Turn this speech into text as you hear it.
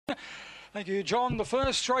Thank you, John. The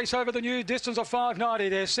first race over the new distance of 590.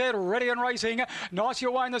 They're set, ready and racing. Nice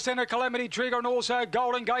your way in the centre, Calamity Trigger, and also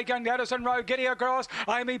Golden Gate and Addison Road getting across.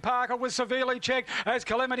 Amy Parker was severely checked as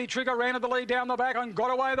Calamity Trigger ran to the lead down the back and got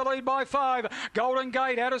away the lead by 5. Golden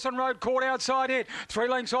Gate, Addison Road caught outside it. 3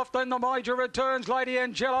 lengths off, then the major returns. Lady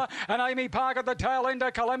Angela and Amy Parker at the tail ender.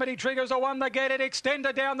 Calamity Trigger's the one that get it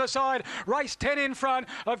extended down the side. Race 10 in front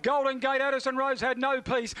of Golden Gate. Addison Road's had no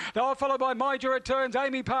peace. They were followed by major returns.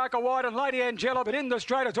 Amy Parker wide and Lady Angela, but in the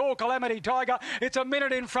straight it's all Calamity Tiger. It's a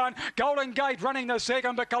minute in front. Golden Gate running the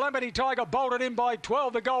second, but Calamity Tiger bolted in by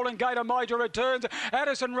 12. The Golden Gate and major returns.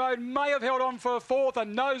 Addison Road may have held on for fourth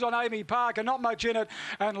and nose on Amy Parker, not much in it.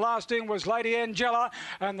 And last in was Lady Angela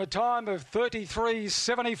and the time of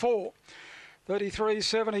 33.74.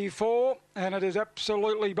 33.74, and it is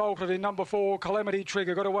absolutely bolted in number 4, Calamity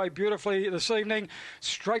Trigger. Got away beautifully this evening,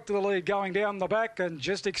 straight to the lead going down the back and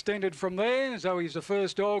just extended from there. So he's the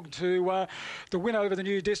first dog to win over the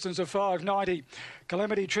new distance of 590.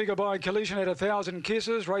 Calamity Trigger by Collision at 1,000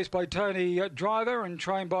 Kisses, raced by Tony Driver and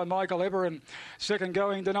trained by Michael Eberin. Second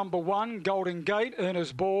going to number 1, Golden Gate,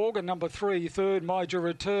 Ernest Borg, and number 3, Third Major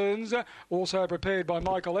Returns, also prepared by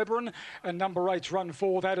Michael Eberin. And number 8's Run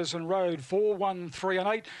Forth, Addison Road, 4, 1, 3 and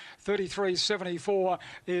 8. 33.74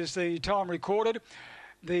 is the time recorded.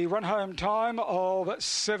 The run home time of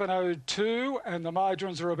 7:02, and the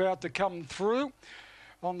margins are about to come through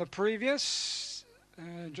on the previous.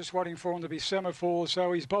 Just waiting for him to be semaphore,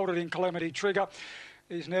 so he's bolted in Calamity Trigger.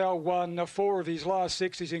 He's now won 4 of his last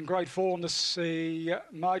 6. He's in great form. The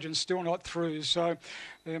margin's still not through, so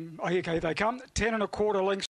okay, they come. 10 1/4 lengths.